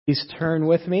Please turn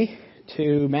with me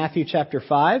to Matthew chapter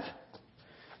 5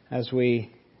 as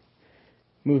we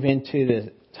move into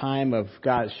the time of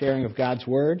God's sharing of God's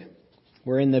Word.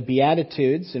 We're in the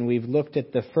Beatitudes, and we've looked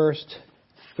at the first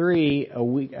three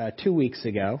 2 weeks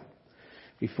ago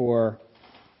before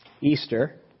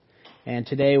Easter. And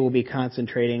today we'll be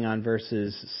concentrating on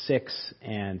verses 6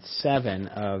 and 7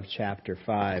 of chapter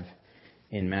 5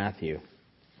 in Matthew.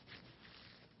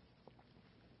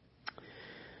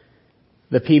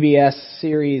 The PBS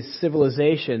series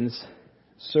Civilizations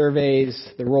surveys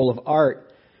the role of art,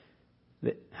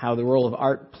 how the role of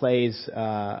art plays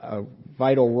a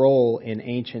vital role in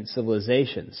ancient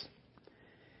civilizations.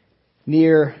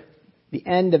 Near the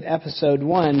end of episode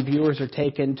 1, viewers are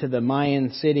taken to the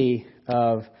Mayan city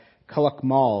of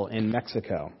Calakmul in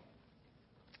Mexico.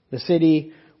 The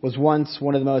city was once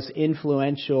one of the most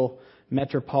influential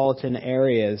metropolitan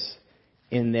areas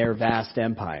in their vast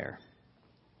empire.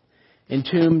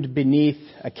 Entombed beneath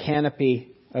a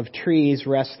canopy of trees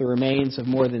rest the remains of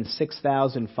more than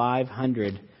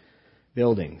 6,500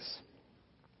 buildings.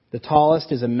 The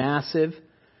tallest is a massive,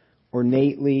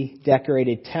 ornately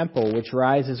decorated temple which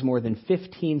rises more than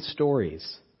 15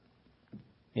 stories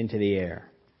into the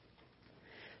air.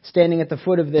 Standing at the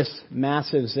foot of this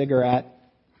massive ziggurat,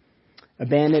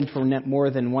 abandoned for more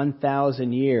than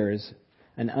 1,000 years,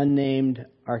 an unnamed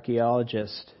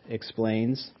archaeologist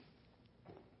explains,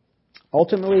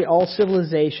 ultimately, all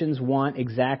civilizations want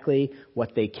exactly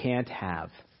what they can't have: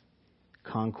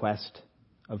 conquest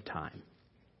of time.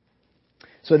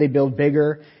 So they build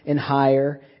bigger and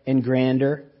higher and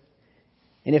grander.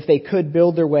 And if they could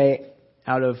build their way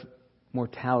out of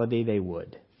mortality, they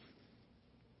would.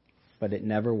 But it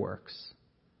never works.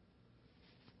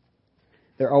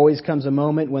 There always comes a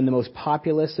moment when the most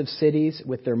populous of cities,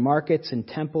 with their markets and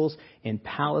temples and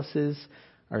palaces,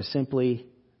 are simply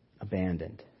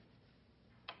abandoned.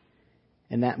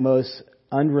 And that most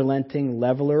unrelenting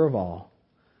leveler of all,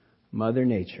 Mother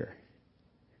Nature,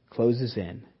 closes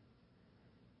in,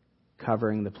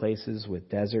 covering the places with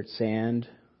desert sand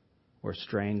or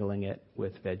strangling it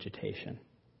with vegetation.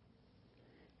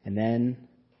 And then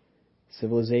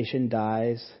civilization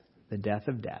dies the death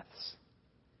of deaths,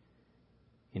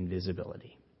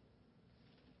 invisibility.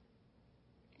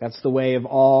 That's the way of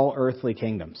all earthly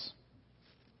kingdoms.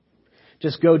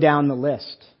 Just go down the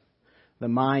list. The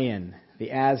Mayan,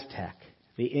 the Aztec,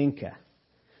 the Inca,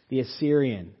 the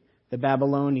Assyrian, the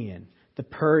Babylonian, the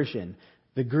Persian,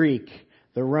 the Greek,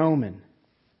 the Roman,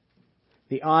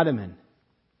 the Ottoman.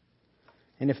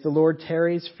 And if the Lord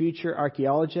tarries, future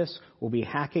archaeologists will be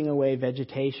hacking away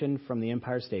vegetation from the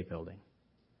Empire State Building.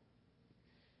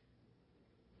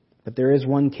 But there is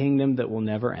one kingdom that will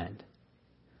never end,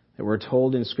 that we're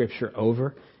told in Scripture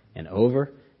over and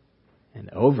over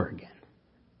and over again.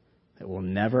 It will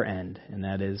never end, and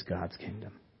that is God's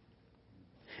kingdom.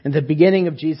 In the beginning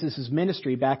of Jesus'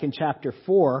 ministry, back in chapter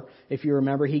 4, if you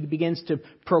remember, he begins to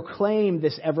proclaim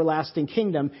this everlasting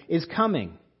kingdom is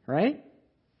coming, right?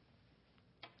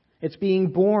 It's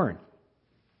being born.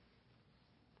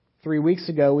 3 weeks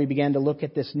ago, we began to look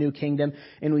at this new kingdom,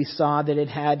 and we saw that it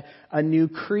had a new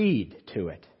creed to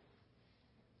it.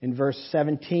 In verse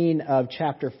 17 of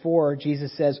chapter 4,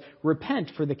 Jesus says, "Repent,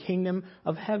 for the kingdom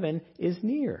of heaven is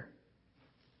near."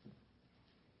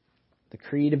 The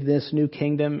creed of this new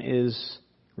kingdom is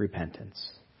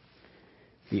repentance.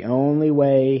 The only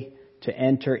way to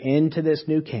enter into this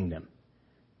new kingdom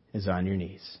is on your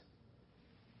knees.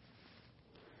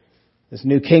 This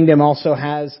new kingdom also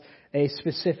has a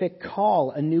specific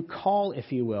call, a new call,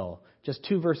 if you will. Just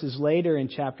 2 verses later in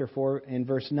chapter 4, in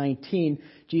verse 19,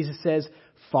 Jesus says,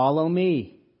 "Follow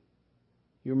me."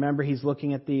 You remember he's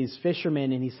looking at these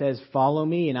fishermen and he says, "Follow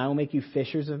me and I will make you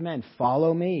fishers of men."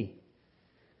 Follow me.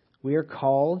 We are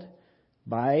called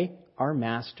by our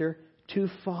Master to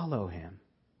follow him.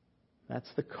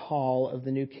 That's the call of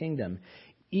the new kingdom,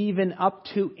 even up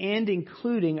to and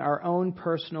including our own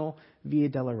personal Via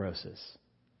Dolorosa's.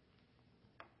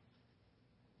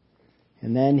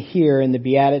 And then here in the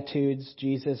Beatitudes,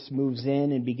 Jesus moves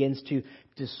in and begins to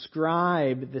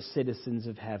describe the citizens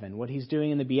of heaven. What he's doing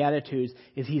in the Beatitudes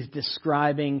is he's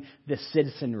describing the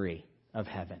citizenry of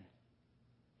heaven.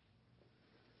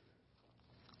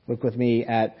 Look with me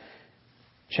at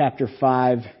chapter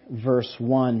 5, verse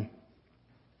 1.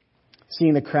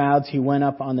 Seeing the crowds, he went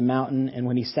up on the mountain, and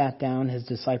when he sat down, his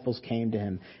disciples came to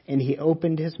him. And he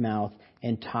opened his mouth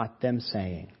and taught them,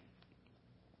 saying,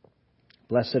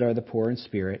 "Blessed are the poor in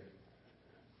spirit,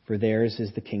 for theirs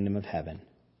is the kingdom of heaven.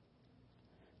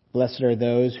 Blessed are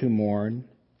those who mourn,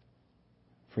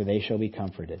 for they shall be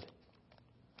comforted.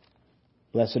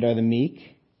 Blessed are the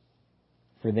meek,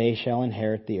 for they shall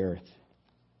inherit the earth.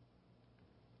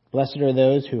 Blessed are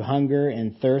those who hunger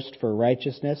and thirst for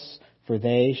righteousness, for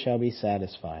they shall be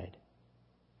satisfied.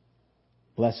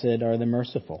 Blessed are the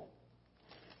merciful,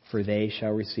 for they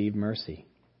shall receive mercy.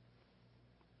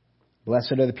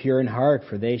 Blessed are the pure in heart,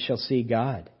 for they shall see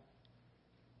God.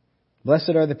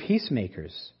 Blessed are the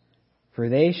peacemakers, for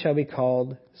they shall be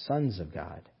called sons of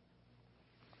God.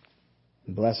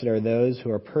 Blessed are those who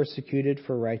are persecuted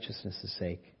for righteousness'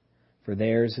 sake, for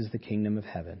theirs is the kingdom of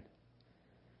heaven.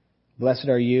 Blessed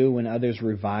are you when others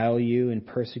revile you and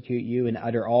persecute you and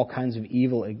utter all kinds of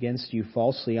evil against you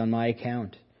falsely on my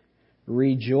account.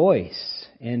 Rejoice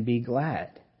and be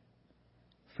glad,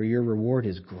 for your reward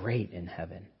is great in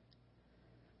heaven.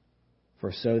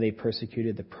 For so they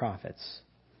persecuted the prophets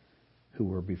who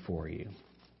were before you.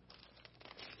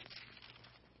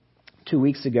 2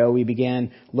 weeks ago, we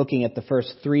began looking at the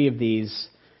first 3 of these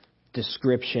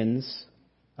descriptions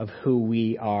of who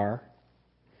we are.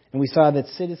 And we saw that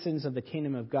citizens of the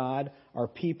kingdom of God are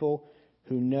people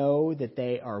who know that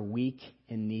they are weak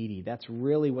and needy. That's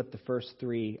really what the first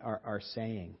 3 are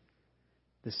saying.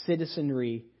 The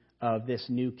citizenry of this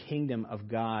new kingdom of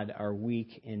God are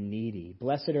weak and needy.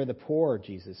 Blessed are the poor,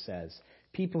 Jesus says.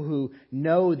 People who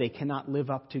know they cannot live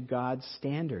up to God's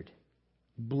standard.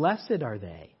 Blessed are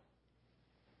they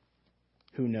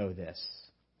who know this,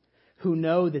 who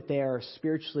know that they are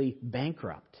spiritually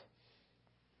bankrupt.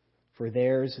 For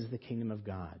theirs is the kingdom of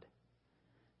God.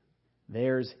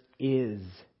 Theirs is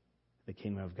the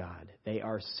kingdom of God. They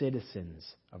are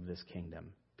citizens of this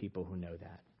kingdom, people who know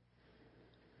that.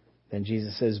 Then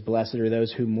Jesus says, blessed are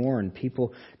those who mourn,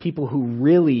 people who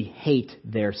really hate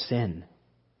their sin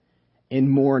and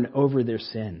mourn over their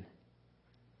sin.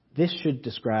 This should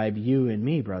describe you and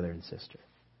me, brother and sister.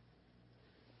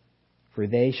 For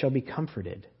they shall be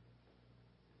comforted,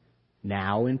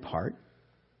 now in part,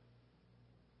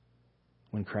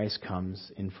 when Christ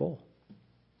comes in full.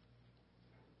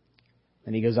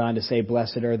 And he goes on to say,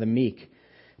 blessed are the meek,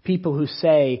 people who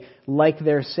say, like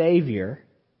their Savior,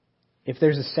 if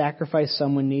there's a sacrifice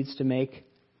someone needs to make,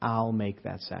 I'll make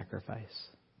that sacrifice.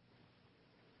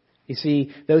 You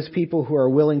see, those people who are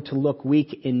willing to look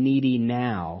weak and needy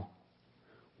now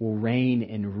will reign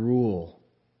and rule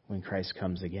when Christ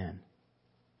comes again.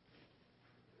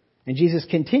 And Jesus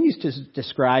continues to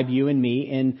describe you and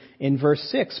me in verse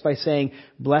 6 by saying,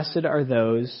 blessed are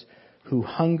those who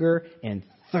hunger and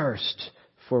thirst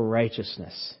for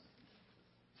righteousness,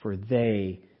 for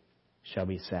they shall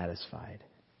be satisfied.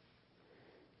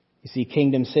 You see,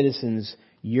 kingdom citizens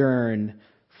yearn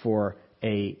for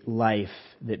a life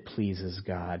that pleases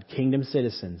God. Kingdom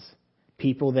citizens,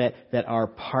 people that are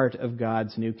part of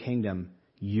God's new kingdom,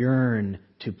 yearn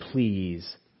to please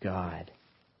God.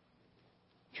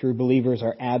 True believers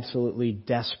are absolutely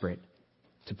desperate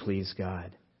to please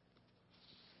God.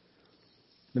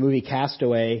 The movie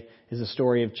Castaway is a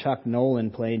story of Chuck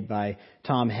Nolan, played by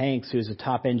Tom Hanks, who's a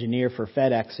top engineer for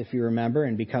FedEx, if you remember,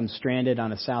 and becomes stranded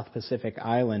on a South Pacific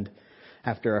island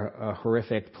after a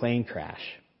horrific plane crash.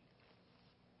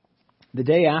 The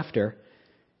day after,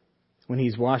 when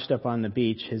he's washed up on the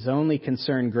beach, his only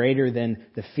concern greater than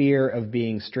the fear of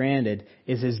being stranded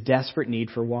is his desperate need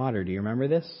for water. Do you remember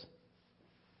this?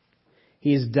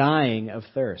 He is dying of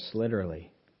thirst,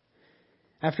 literally.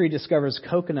 After he discovers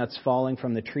coconuts falling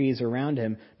from the trees around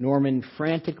him, Norman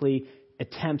frantically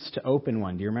attempts to open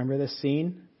one. Do you remember this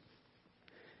scene?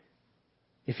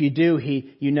 If you do,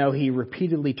 he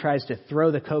repeatedly tries to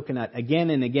throw the coconut again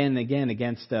and again and again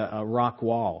against a rock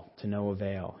wall to no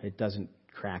avail. It doesn't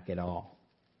crack at all.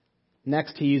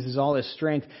 Next, he uses all his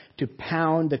strength to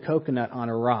pound the coconut on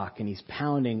a rock, and he's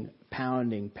pounding,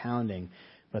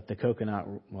 but the coconut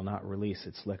will not release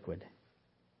its liquid.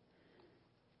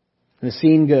 The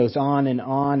scene goes on and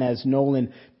on as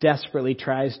Nolan desperately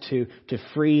tries to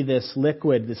free this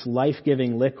liquid, this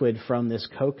life-giving liquid from this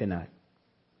coconut.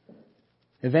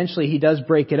 Eventually he does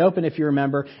break it open, if you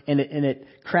remember, and it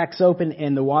cracks open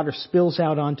and the water spills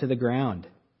out onto the ground.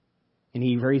 And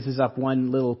he raises up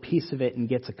one little piece of it and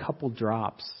gets a couple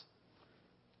drops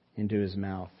into his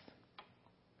mouth.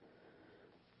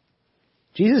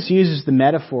 Jesus uses the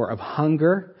metaphor of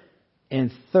hunger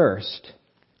and thirst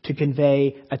to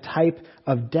convey a type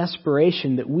of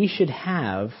desperation that we should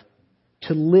have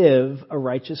to live a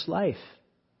righteous life.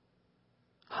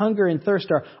 Hunger and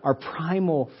thirst are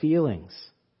primal feelings,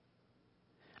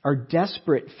 are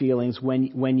desperate feelings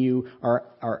when you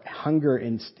are hunger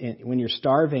and when you're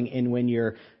starving and when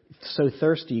you're so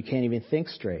thirsty you can't even think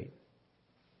straight.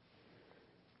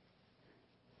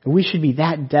 We should be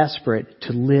that desperate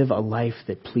to live a life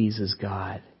that pleases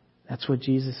God. That's what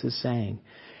Jesus is saying.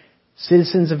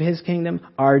 Citizens of His kingdom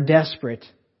are desperate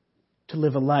to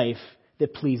live a life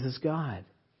that pleases God.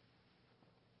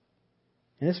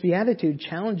 And this beatitude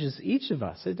challenges each of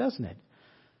us, doesn't it?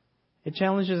 It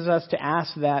challenges us to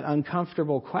ask that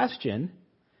uncomfortable question,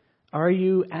 are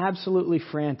you absolutely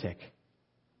frantic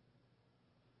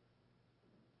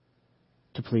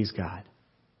to please God?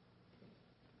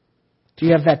 Do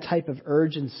you have that type of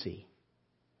urgency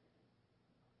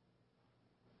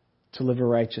to live a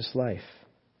righteous life?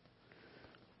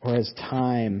 Or has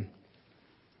time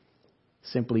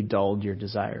simply dulled your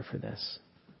desire for this?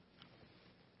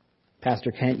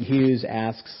 Pastor Kent Hughes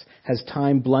asks, has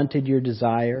time blunted your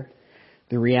desire,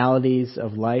 the realities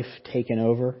of life taken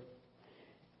over,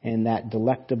 and that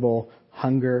delectable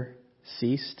hunger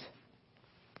ceased?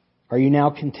 Are you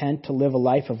now content to live a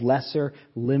life of lesser,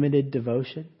 limited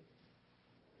devotion?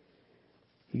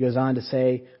 He goes on to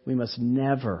say, we must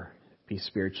never be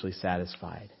spiritually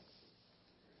satisfied.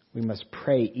 We must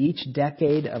pray each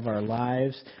decade of our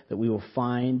lives that we will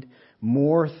find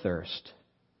more thirst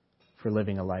for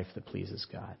living a life that pleases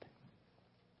God.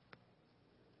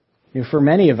 For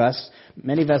many of us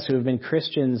who have been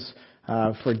Christians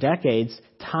for decades,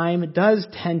 time does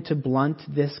tend to blunt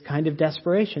this kind of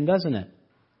desperation, doesn't it?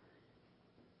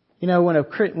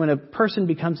 When a person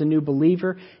becomes a new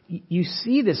believer, you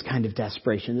see this kind of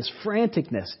desperation, this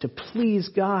franticness to please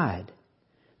God.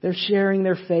 They're sharing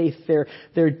their faith.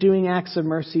 They're doing acts of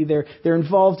mercy. They're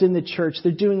involved in the church.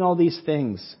 They're doing all these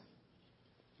things.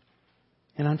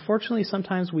 And unfortunately,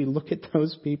 sometimes we look at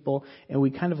those people and we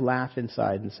kind of laugh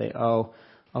inside and say, oh,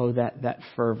 that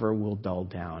fervor will dull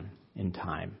down in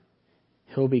time.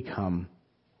 He'll become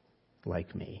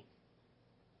like me.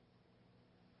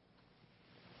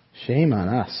 Shame on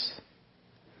us.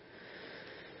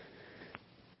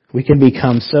 We can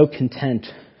become so content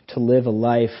to live a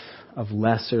life of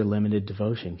lesser limited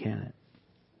devotion, can't it?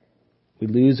 We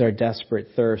lose our desperate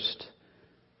thirst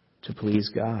to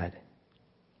please God.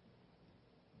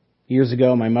 Years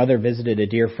ago, my mother visited a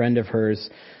dear friend of hers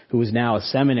who was now a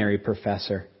seminary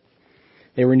professor.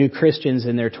 They were new Christians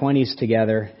in their 20s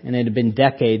together, and it had been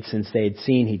decades since they had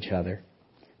seen each other.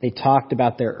 They talked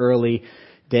about their early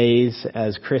days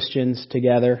as Christians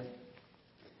together.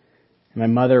 My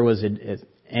mother was as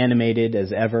animated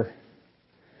as ever.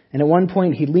 And at one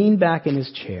point, he leaned back in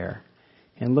his chair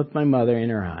and looked my mother in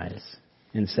her eyes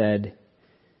and said,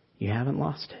 "You haven't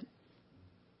lost it."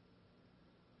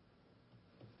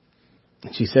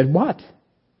 And she said, "What?" And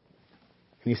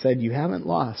he said, "You haven't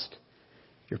lost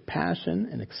your passion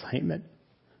and excitement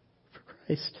for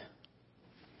Christ."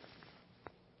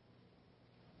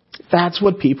 That's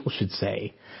what people should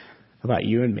say about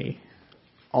you and me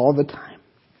all the time.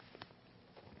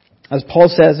 As Paul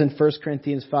says in 1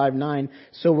 Corinthians 5:9,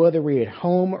 so whether we're at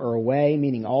home or away,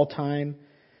 meaning all time,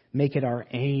 make it our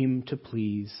aim to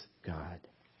please God.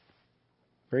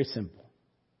 Very simple.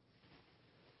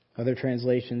 Other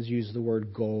translations use the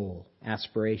word goal,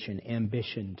 aspiration,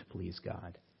 ambition to please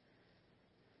God.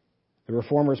 The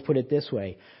Reformers put it this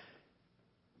way: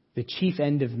 the chief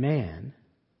end of man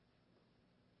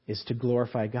is to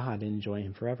glorify God and enjoy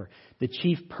Him forever. The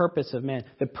chief purpose of man,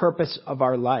 the purpose of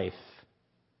our life,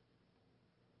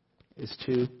 is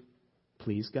to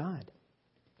please God.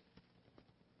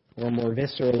 Or more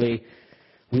viscerally,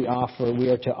 we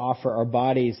are to offer our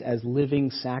bodies as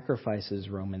living sacrifices,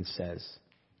 Romans says.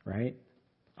 Right?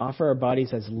 Offer our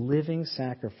bodies as living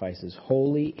sacrifices,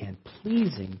 holy and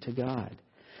pleasing to God.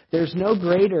 There's no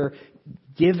greater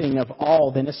giving of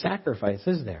all than a sacrifice,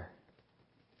 is there?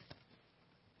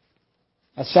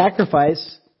 A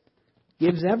sacrifice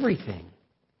gives everything.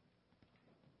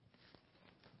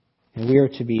 And we are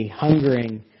to be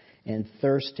hungering and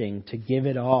thirsting to give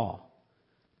it all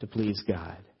to please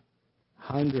God.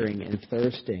 Hungering and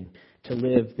thirsting to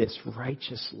live this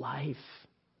righteous life,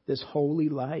 this holy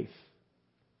life.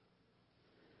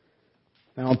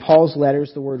 Now, in Paul's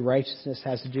letters, the word righteousness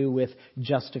has to do with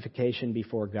justification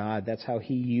before God. That's how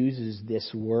he uses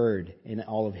this word in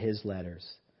all of his letters.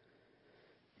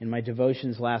 In my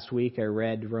devotions last week, I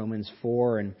read Romans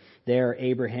 4, and there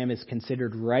Abraham is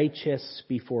considered righteous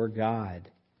before God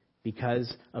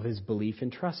because of his belief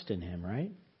and trust in Him, right?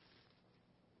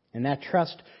 And that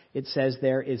trust, it says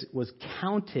there, was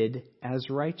counted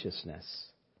as righteousness.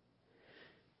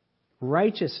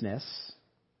 Righteousness,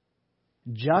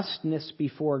 justness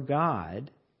before God,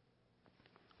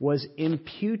 was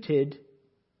imputed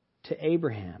to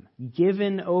Abraham,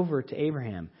 given over to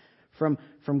Abraham,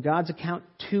 from God's account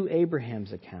to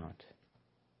Abraham's account.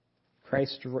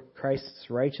 Christ's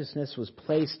righteousness was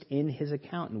placed in his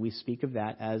account, and we speak of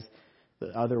that as the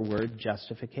other word,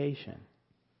 justification.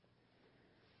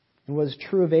 And what is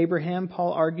true of Abraham,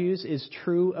 Paul argues, is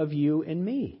true of you and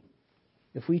me.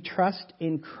 If we trust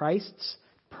in Christ's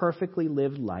perfectly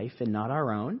lived life and not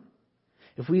our own,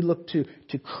 if we look to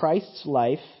Christ's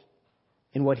life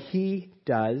and what He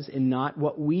does and not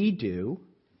what we do,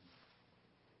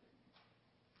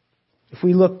 if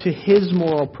we look to His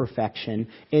moral perfection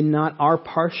and not our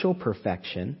partial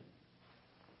perfection,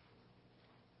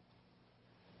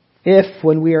 if,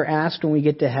 when we are asked when we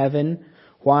get to heaven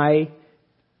why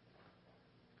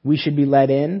we should be let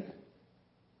in,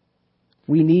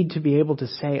 we need to be able to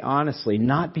say honestly,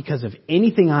 not because of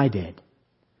anything I did,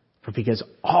 but because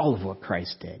all of what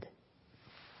Christ did,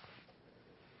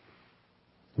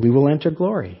 we will enter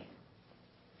glory.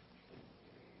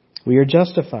 We are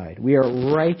justified. We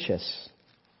are righteous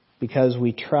because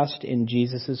we trust in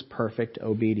Jesus' perfect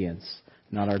obedience,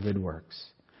 not our good works.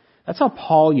 That's how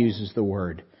Paul uses the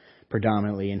word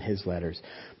predominantly in his letters.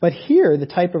 But here, the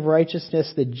type of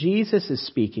righteousness that Jesus is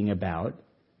speaking about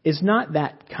is not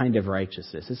that kind of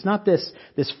righteousness. It's not this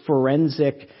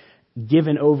forensic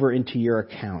given over into your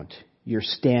account. You're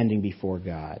standing before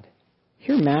God.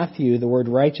 Here, Matthew, the word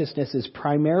righteousness is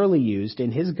primarily used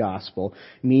in his gospel,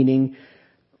 meaning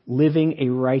living a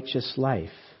righteous life,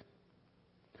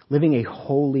 living a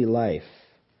holy life.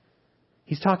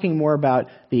 He's talking more about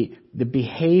the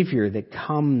behavior that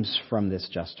comes from this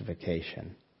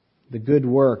justification, the good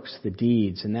works, the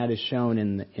deeds, and that is shown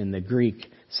in the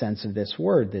Greek sense of this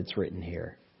word that's written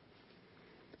here.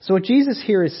 So what Jesus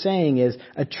here is saying is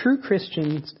a true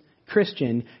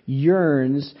Christian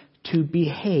yearns to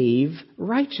behave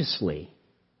righteously.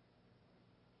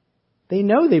 They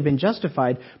know they've been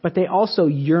justified, but they also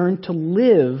yearn to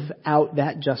live out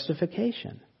that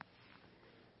justification.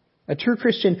 A true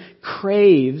Christian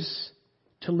craves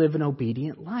to live an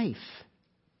obedient life.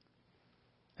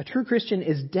 A true Christian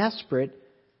is desperate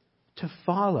to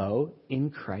follow in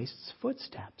Christ's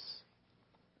footsteps.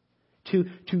 To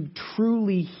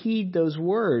truly heed those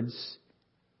words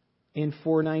in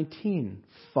 4:19,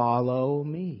 follow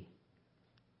me.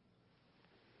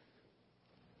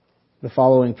 The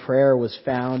following prayer was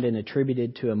found and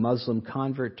attributed to a Muslim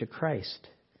convert to Christ.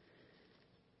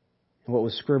 And what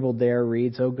was scribbled there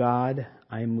reads, "O God,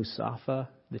 I am Mustafa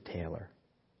the tailor,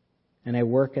 and I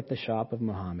work at the shop of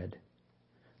Muhammad.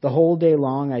 The whole day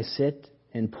long I sit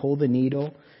and pull the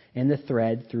needle and the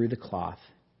thread through the cloth.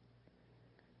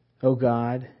 O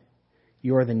God,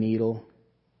 you are the needle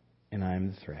and I am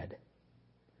the thread.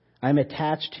 I am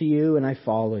attached to you and I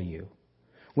follow you.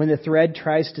 When the thread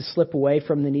tries to slip away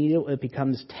from the needle, it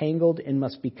becomes tangled and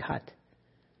must be cut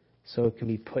so it can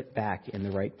be put back in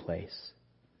the right place.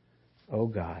 O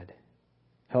God,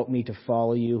 help me to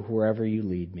follow you wherever you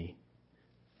lead me,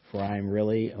 for I am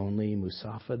really only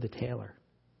Mustafa the tailor,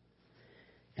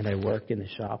 and I work in the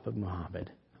shop of Muhammad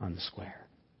on the square."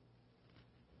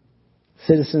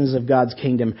 Citizens of God's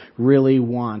kingdom really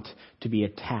want to be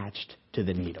attached to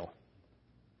the needle.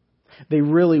 They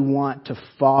really want to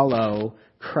follow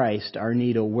Christ, our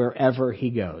needle, wherever He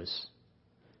goes.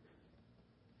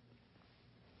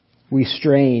 We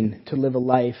strain to live a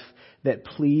life that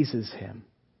pleases Him.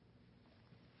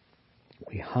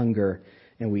 We hunger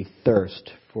and we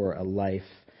thirst for a life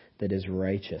that is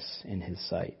righteous in His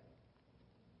sight.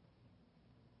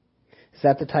 Is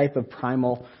that the type of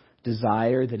primal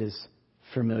desire that is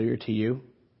familiar to you?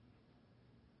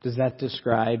 Does that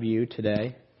describe you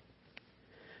today?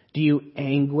 Do you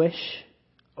anguish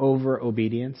over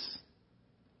obedience?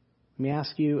 Let me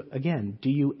ask you again, do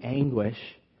you anguish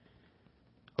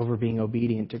over being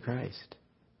obedient to Christ?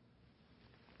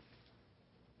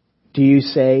 Do you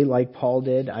say, like Paul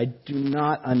did, I do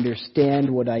not understand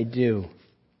what I do.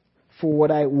 For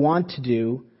what I want to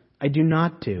do, I do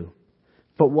not do.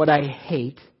 But what I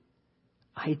hate,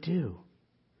 I do.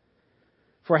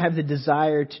 For I have the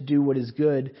desire to do what is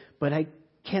good, but I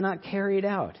cannot carry it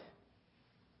out.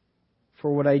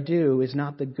 For what I do is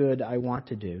not the good I want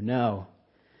to do. No,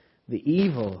 the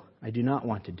evil I do not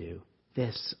want to do,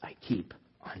 this I keep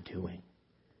on doing.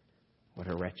 What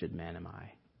a wretched man am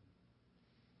I.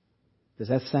 Does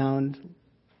that sound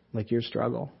like your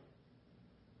struggle?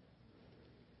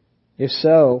 If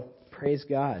so, praise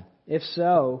God. If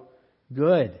so,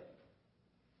 good.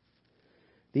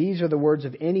 These are the words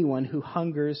of anyone who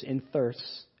hungers and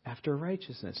thirsts after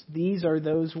righteousness. These are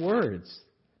those words.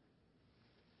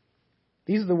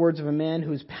 These are the words of a man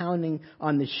who is pounding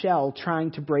on the shell,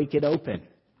 trying to break it open.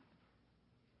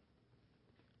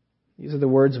 These are the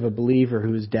words of a believer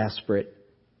who is desperate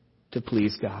to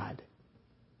please God.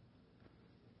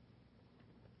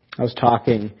 I was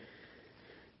talking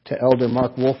to Elder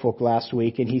Mark Wolfolk last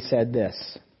week, and he said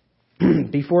this: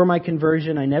 "Before my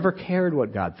conversion, I never cared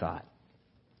what God thought.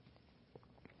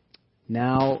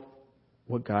 Now,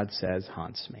 what God says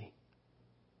haunts me."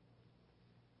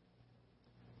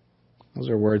 Those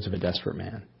are words of a desperate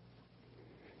man.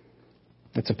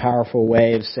 It's a powerful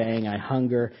way of saying I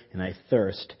hunger and I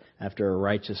thirst after a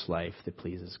righteous life that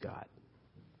pleases God.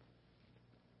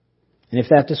 And if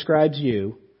that describes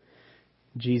you,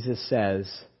 Jesus says,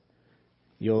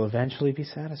 you'll eventually be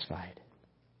satisfied.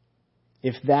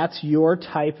 If that's your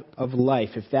type of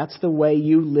life, if that's the way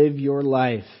you live your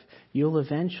life, you'll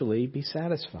eventually be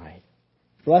satisfied.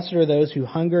 Blessed are those who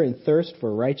hunger and thirst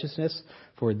for righteousness,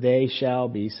 for they shall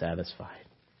be satisfied.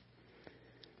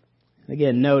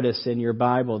 Again, notice in your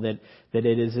Bible that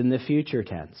it is in the future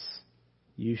tense.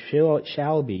 You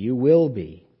shall be, you will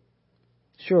be.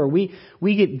 Sure, we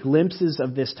get glimpses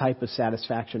of this type of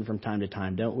satisfaction from time to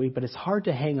time, don't we? But it's hard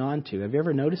to hang on to. Have you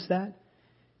ever noticed that?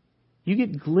 You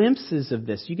get glimpses of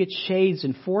this. You get shades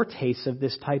and foretastes of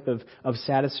this type of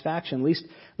satisfaction. At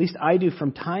least I do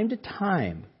from time to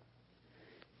time.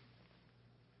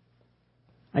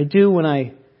 I do when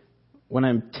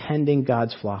I'm tending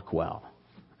God's flock well.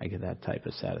 I get that type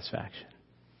of satisfaction.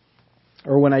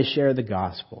 Or when I share the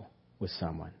gospel with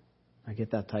someone. I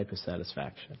get that type of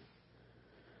satisfaction.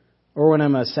 Or when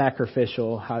I'm a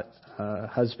sacrificial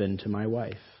husband to my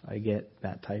wife. I get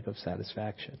that type of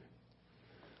satisfaction.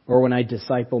 Or when I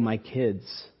disciple my kids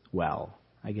well,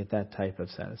 I get that type of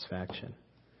satisfaction.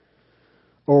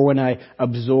 Or when I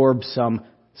absorb some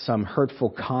hurtful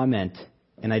comment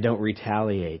and I don't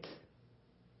retaliate,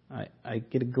 I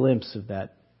get a glimpse of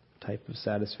that type of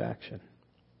satisfaction.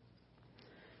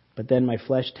 But then my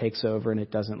flesh takes over and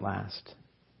it doesn't last.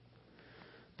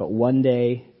 But one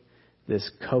day, this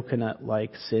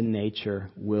coconut-like sin nature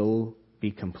will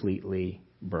be completely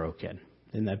broken.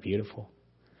 Isn't that beautiful?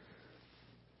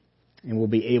 And we'll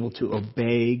be able to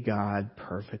obey God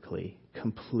perfectly,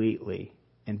 completely,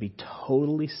 and be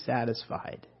totally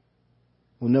satisfied.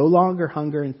 We'll no longer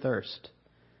hunger and thirst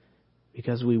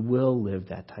because we will live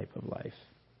that type of life.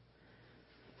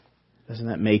 Doesn't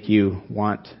that make you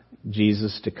want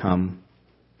Jesus to come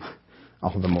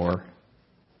all the more?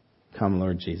 Come,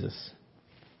 Lord Jesus.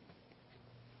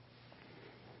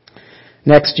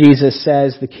 Next, Jesus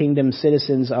says the kingdom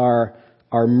citizens are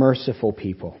merciful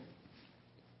people.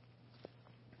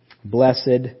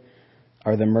 Blessed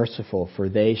are the merciful, for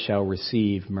they shall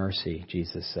receive mercy,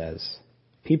 Jesus says.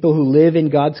 People who live in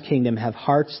God's kingdom have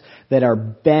hearts that are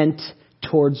bent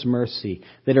towards mercy,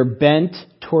 that are bent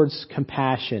towards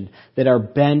compassion, that are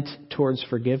bent towards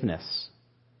forgiveness.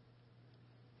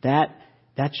 That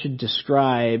should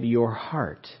describe your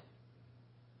heart.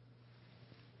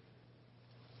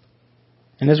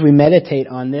 And as we meditate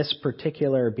on this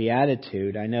particular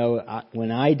beatitude, I know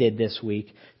when I did this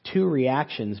week, two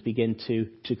reactions begin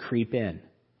to creep in.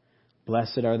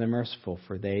 Blessed are the merciful,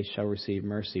 for they shall receive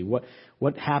mercy.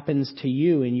 What happens to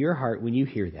you in your heart when you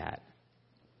hear that?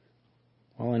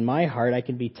 Well, in my heart, I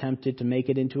can be tempted to make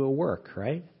it into a work,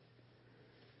 right?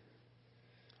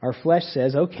 Our flesh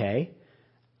says, okay,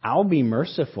 I'll be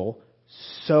merciful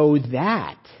so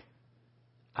that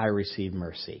I receive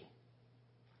mercy.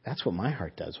 That's what my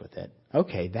heart does with it.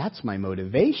 Okay, that's my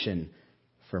motivation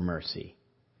for mercy.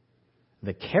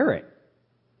 The carrot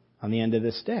on the end of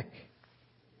the stick.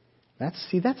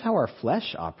 That's how our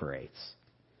flesh operates.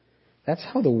 That's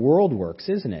how the world works,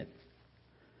 isn't it?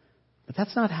 But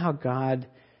that's not how God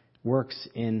works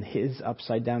in His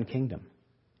upside-down kingdom.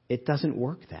 It doesn't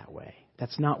work that way.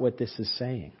 That's not what this is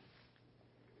saying.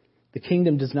 The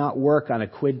kingdom does not work on a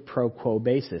quid pro quo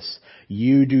basis.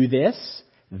 You do this,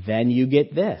 then you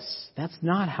get this. That's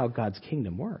not how God's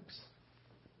kingdom works.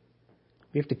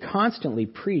 We have to constantly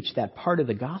preach that part of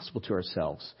the gospel to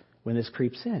ourselves when this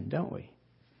creeps in, don't we?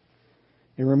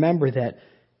 And remember that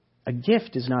a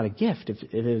gift is not a gift if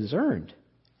it is earned.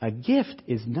 A gift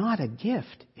is not a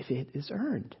gift if it is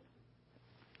earned.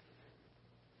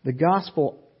 The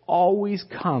gospel always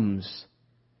comes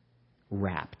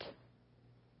wrapped.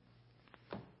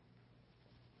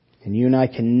 And you and I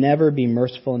can never be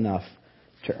merciful enough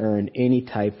to earn any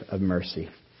type of mercy.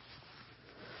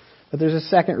 But there's a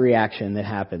second reaction that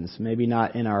happens, maybe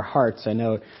not in our hearts. I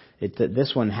know that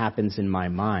this one happens in my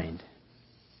mind.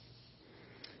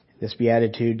 This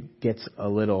beatitude gets a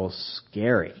little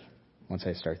scary once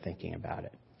I start thinking about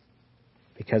it.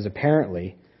 Because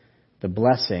apparently the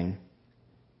blessing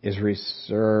is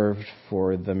reserved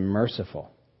for the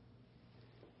merciful.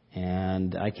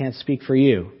 And I can't speak for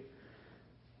you,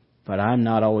 but I'm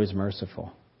not always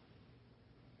merciful.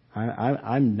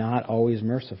 I'm not always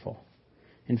merciful.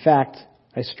 In fact,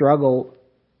 I struggle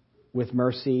with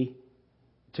mercy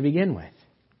to begin with.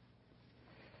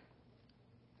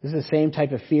 This is the same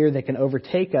type of fear that can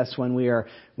overtake us when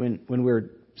we're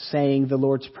saying the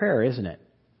Lord's Prayer, isn't it?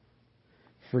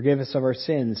 Forgive us of our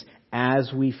sins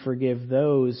as we forgive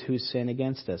those who sin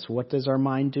against us. What does our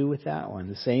mind do with that one?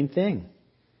 The same thing.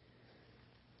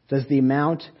 Does the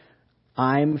amount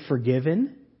I'm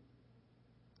forgiven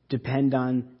depend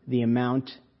on the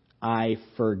amount I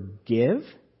forgive?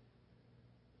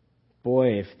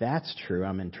 Boy, if that's true,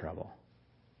 I'm in trouble.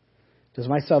 Does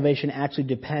my salvation actually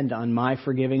depend on my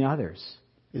forgiving others?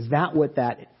 Is that what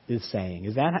that is saying?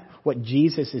 Is that what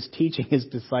Jesus is teaching his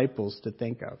disciples to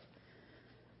think of?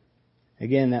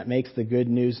 Again, that makes the good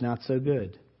news not so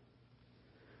good.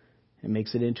 It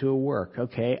makes it into a work.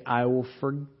 Okay, I will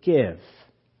forgive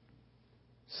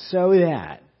so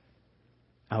that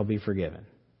I'll be forgiven.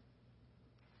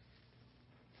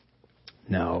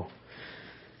 No,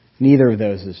 neither of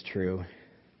those is true.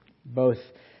 Both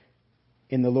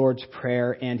in the Lord's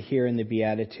Prayer and here in the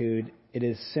Beatitude, it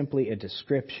is simply a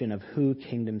description of who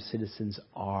kingdom citizens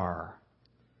are,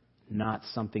 not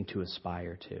something to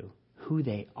aspire to. Who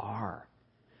they are.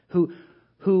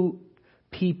 Who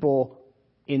people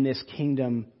in this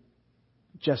kingdom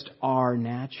just are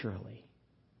naturally.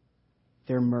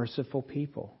 They're merciful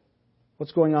people.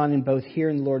 What's going on in both here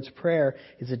and the Lord's Prayer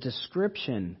is a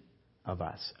description of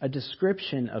us, a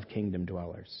description of kingdom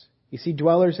dwellers. You see,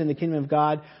 dwellers in the kingdom of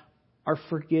God are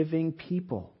forgiving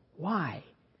people. Why?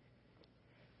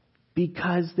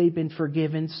 Because they've been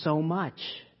forgiven so much.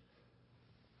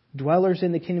 Dwellers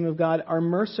in the kingdom of God are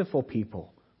merciful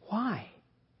people. Why?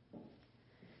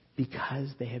 Because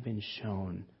they have been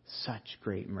shown such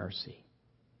great mercy.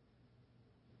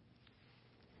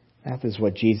 That is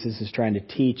what Jesus is trying to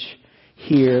teach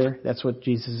here. That's what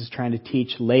Jesus is trying to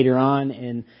teach later on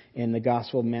in the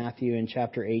Gospel of Matthew in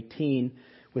chapter 18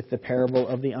 with the parable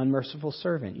of the unmerciful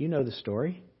servant. You know the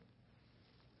story.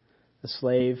 The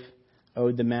slave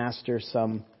owed the master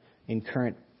some, in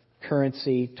current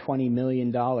currency, $20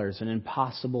 million, an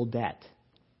impossible debt.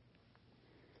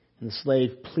 And the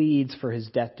slave pleads for his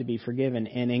debt to be forgiven.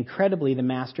 And incredibly, the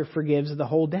master forgives the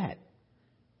whole debt.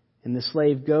 And the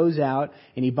slave goes out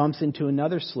and he bumps into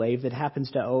another slave that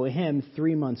happens to owe him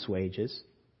 3 months' wages.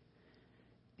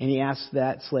 And he asks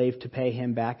that slave to pay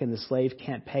him back, and the slave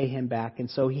can't pay him back, and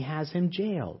so he has him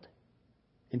jailed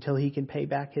until he can pay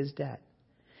back his debt.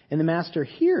 And the master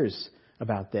hears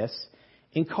about this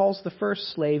and calls the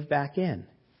first slave back in.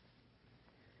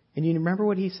 And you remember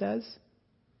what he says?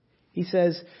 He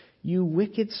says, "You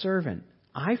wicked servant,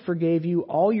 I forgave you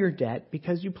all your debt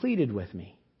because you pleaded with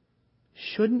me.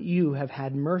 Shouldn't you have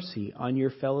had mercy on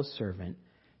your fellow servant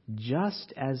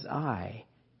just as I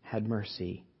had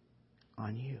mercy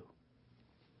on you?"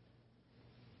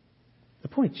 The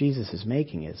point Jesus is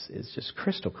making is just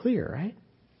crystal clear, right?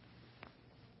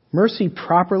 Mercy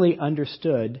properly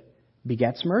understood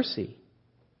begets mercy.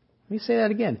 Let me say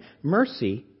that again.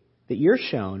 Mercy that you're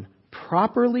shown,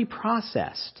 properly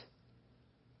processed,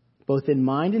 both in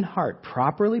mind and heart,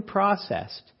 properly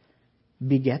processed,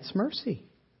 begets mercy.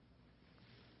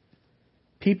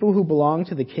 People who belong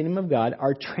to the kingdom of God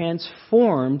are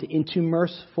transformed into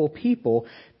merciful people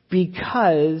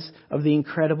because of the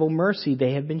incredible mercy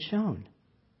they have been shown.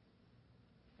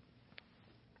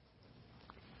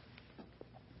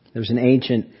 There's an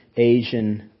ancient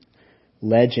Asian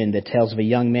legend that tells of a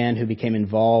young man who became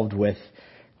involved with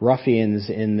ruffians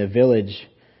in the village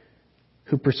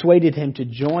who persuaded him to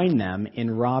join them in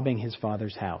robbing his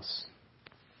father's house.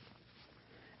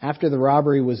 After the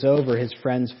robbery was over, his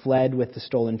friends fled with the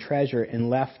stolen treasure and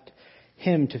left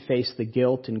him to face the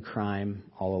guilt and crime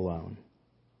all alone.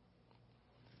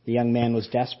 The young man was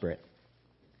desperate.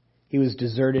 He was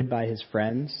deserted by his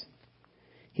friends.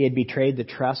 He had betrayed the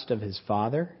trust of his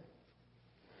father.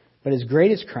 But his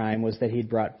greatest crime was that he had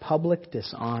brought public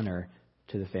dishonor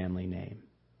to the family name.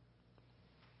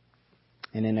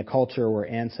 And in a culture where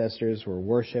ancestors were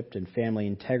worshipped and family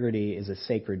integrity is a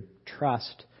sacred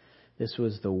trust, this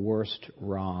was the worst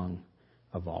wrong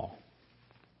of all.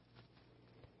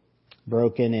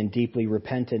 Broken and deeply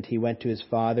repentant, he went to his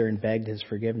father and begged his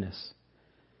forgiveness.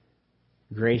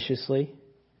 Graciously,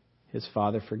 his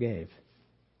father forgave.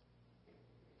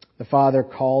 The father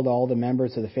called all the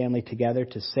members of the family together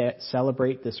to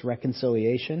celebrate this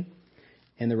reconciliation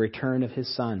and the return of his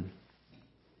son.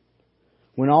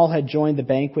 When all had joined the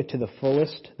banquet to the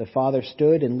fullest, the father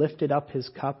stood and lifted up his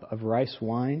cup of rice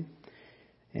wine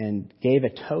and gave a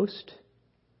toast,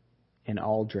 and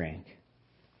all drank.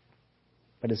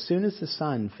 But as soon as the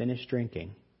son finished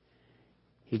drinking,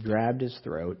 he grabbed his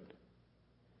throat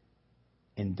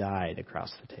and died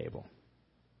across the table,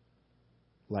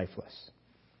 lifeless.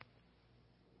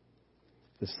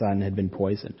 The son had been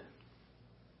poisoned.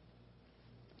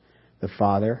 The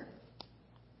father,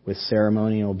 with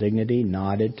ceremonial dignity,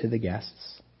 nodded to the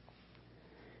guests,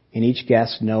 and each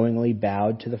guest knowingly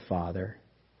bowed to the father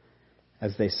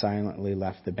as they silently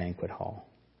left the banquet hall.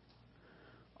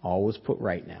 All was put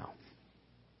right now.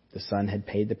 The Son had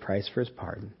paid the price for his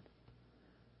pardon.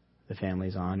 The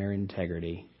family's honor and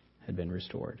integrity had been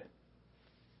restored.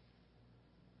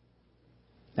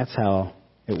 That's how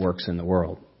it works in the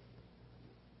world.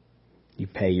 You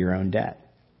pay your own debt.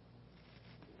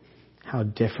 How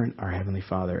different our Heavenly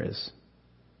Father is.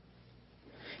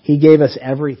 He gave us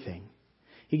everything.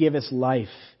 He gave us life.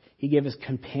 He gave us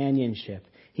companionship.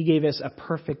 He gave us a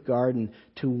perfect garden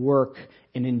to work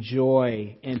and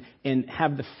enjoy and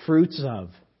have the fruits of.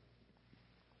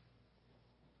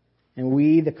 And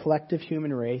we, the collective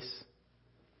human race,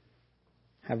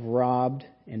 have robbed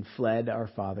and fled our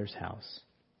Father's house.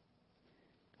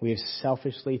 We have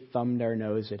selfishly thumbed our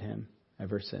nose at Him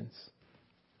ever since.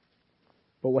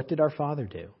 But what did our Father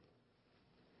do?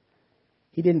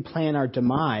 He didn't plan our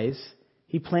demise.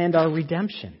 He planned our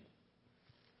redemption.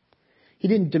 He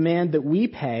didn't demand that we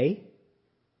pay.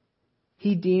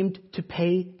 He deemed to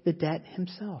pay the debt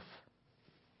Himself.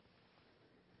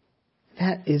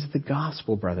 That is the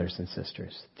gospel, brothers and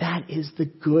sisters. That is the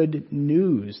good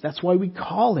news. That's why we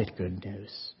call it good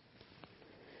news.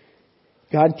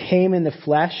 God came in the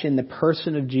flesh in the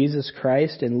person of Jesus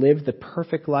Christ and lived the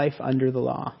perfect life under the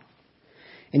law.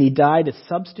 And He died a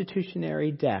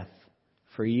substitutionary death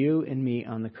for you and me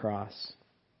on the cross.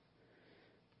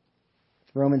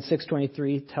 Romans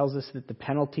 6:23 tells us that the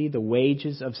penalty, the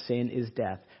wages of sin is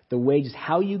death. The wages,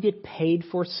 how you get paid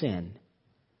for sin,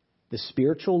 the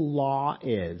spiritual law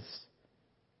is,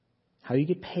 how you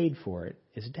get paid for it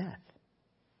is death.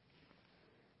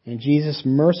 And Jesus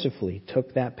mercifully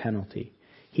took that penalty.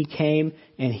 He came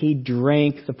and He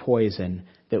drank the poison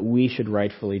that we should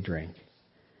rightfully drink.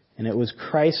 And it was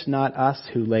Christ, not us,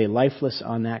 who lay lifeless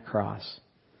on that cross.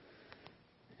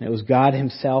 And it was God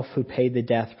Himself who paid the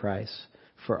death price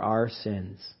for our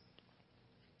sins.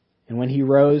 And when He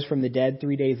rose from the dead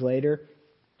 3 days later,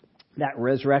 that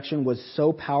resurrection was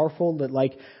so powerful that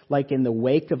like in the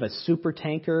wake of a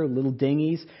supertanker, little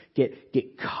dinghies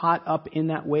get caught up in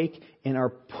that wake and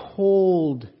are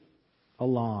pulled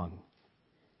along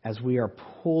as we are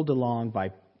pulled along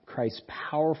by Christ's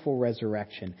powerful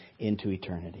resurrection into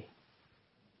eternity.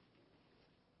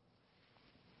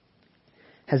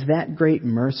 Has that great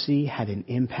mercy had an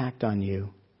impact on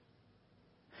you?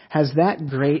 Has that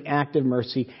great act of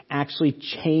mercy actually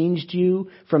changed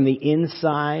you from the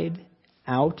inside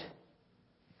out?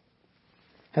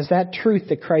 Has that truth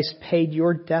that Christ paid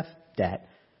your death debt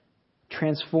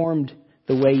transformed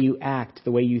the way you act,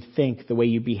 the way you think, the way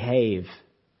you behave?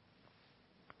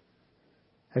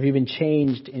 Have you been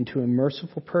changed into a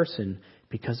merciful person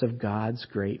because of God's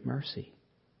great mercy?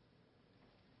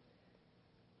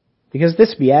 Because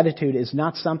this beatitude is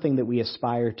not something that we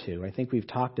aspire to. I think we've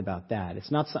talked about that.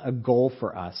 It's not a goal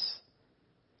for us.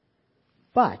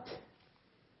 But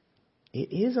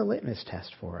it is a litmus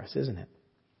test for us, isn't it?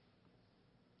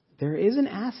 There is an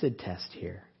acid test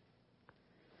here.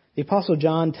 The Apostle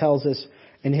John tells us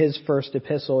in his first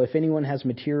epistle, if anyone has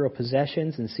material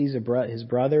possessions and sees his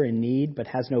brother in need but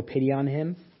has no pity on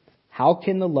him, how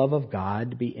can the love of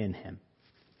God be in him?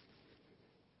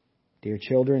 Dear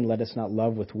children, let us not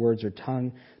love with words or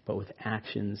tongue, but with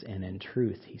actions and in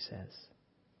truth, he says.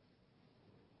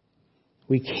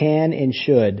 We can and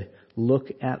should look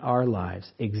at our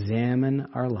lives, examine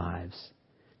our lives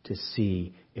to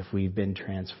see if we've been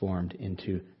transformed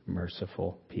into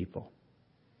merciful people.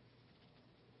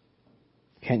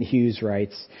 Kent Hughes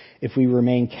writes, if we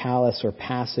remain callous or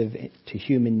passive to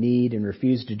human need and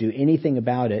refuse to do anything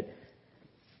about it,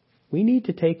 we need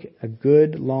to take a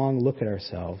good long look at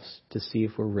ourselves to see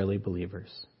if we're really believers.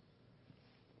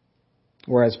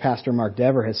 Or as Pastor Mark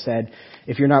Dever has said,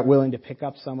 if you're not willing to pick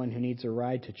up someone who needs a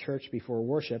ride to church before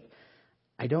worship,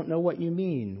 I don't know what you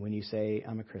mean when you say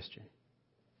I'm a Christian.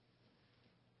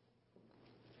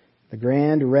 The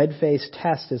grand red-faced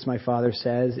test, as my father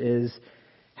says, is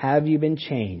have you been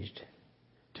changed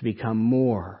to become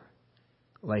more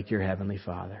like your Heavenly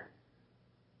Father?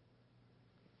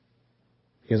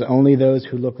 Because only those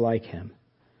who look like Him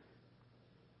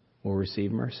will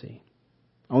receive mercy.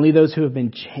 Only those who have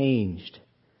been changed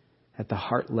at the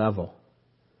heart level,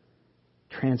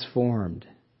 transformed,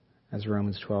 as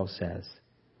Romans 12 says,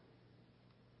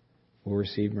 will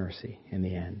receive mercy in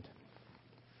the end.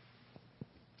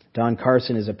 Don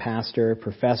Carson is a pastor,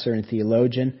 professor, and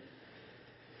theologian.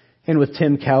 And with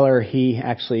Tim Keller, he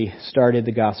actually started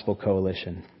the Gospel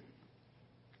Coalition.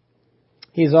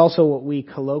 He's also what we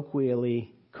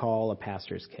colloquially call a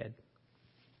pastor's kid.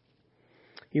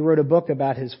 He wrote a book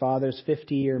about his father's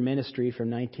 50-year ministry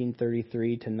from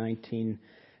 1933 to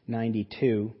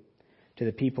 1992 to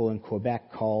the people in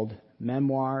Quebec called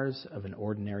Memoirs of an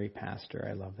Ordinary Pastor.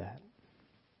 I love that.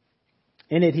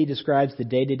 In it, he describes the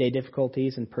day-to-day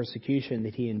difficulties and persecution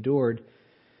that he endured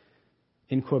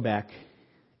in Quebec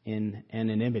in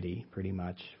anonymity, pretty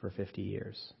much, for 50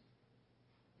 years.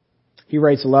 He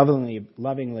writes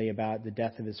lovingly about the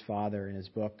death of his father in his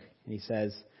book, and he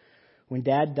says, "When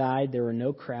Dad died, there were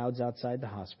no crowds outside the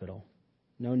hospital,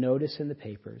 no notice in the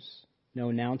papers, no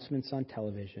announcements on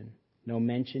television, no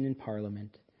mention in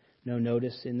Parliament, no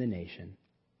notice in the nation.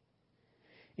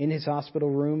 In his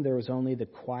hospital room, there was only the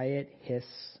quiet hiss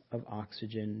of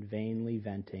oxygen vainly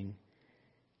venting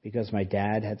because my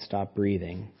dad had stopped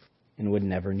breathing and would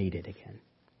never need it again.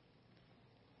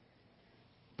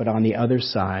 But on the other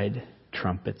side,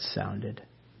 trumpets sounded.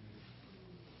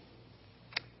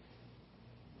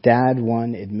 Dad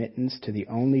won admittance to the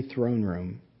only throne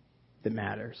room that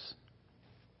matters.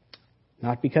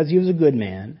 Not because he was a good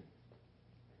man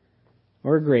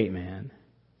or a great man,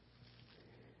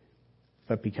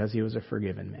 but because he was a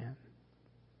forgiven man."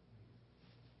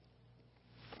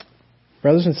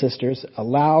 Brothers and sisters,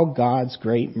 allow God's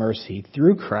great mercy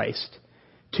through Christ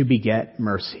to beget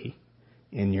mercy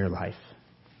in your life.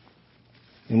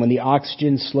 And when the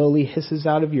oxygen slowly hisses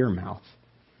out of your mouth,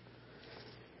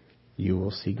 you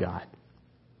will see God.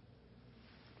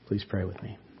 Please pray with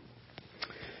me.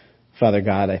 Father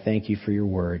God, I thank you for your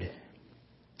word.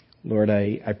 Lord,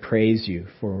 I praise you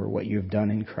for what you have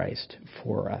done in Christ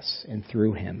for us and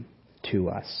through him to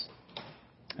us.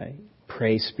 I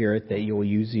pray, Spirit, that you will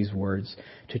use these words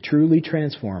to truly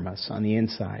transform us on the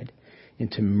inside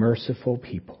into merciful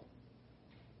people,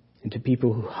 into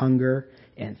people who hunger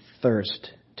and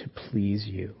thirst to please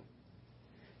you.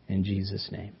 In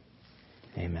Jesus' name,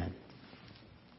 amen.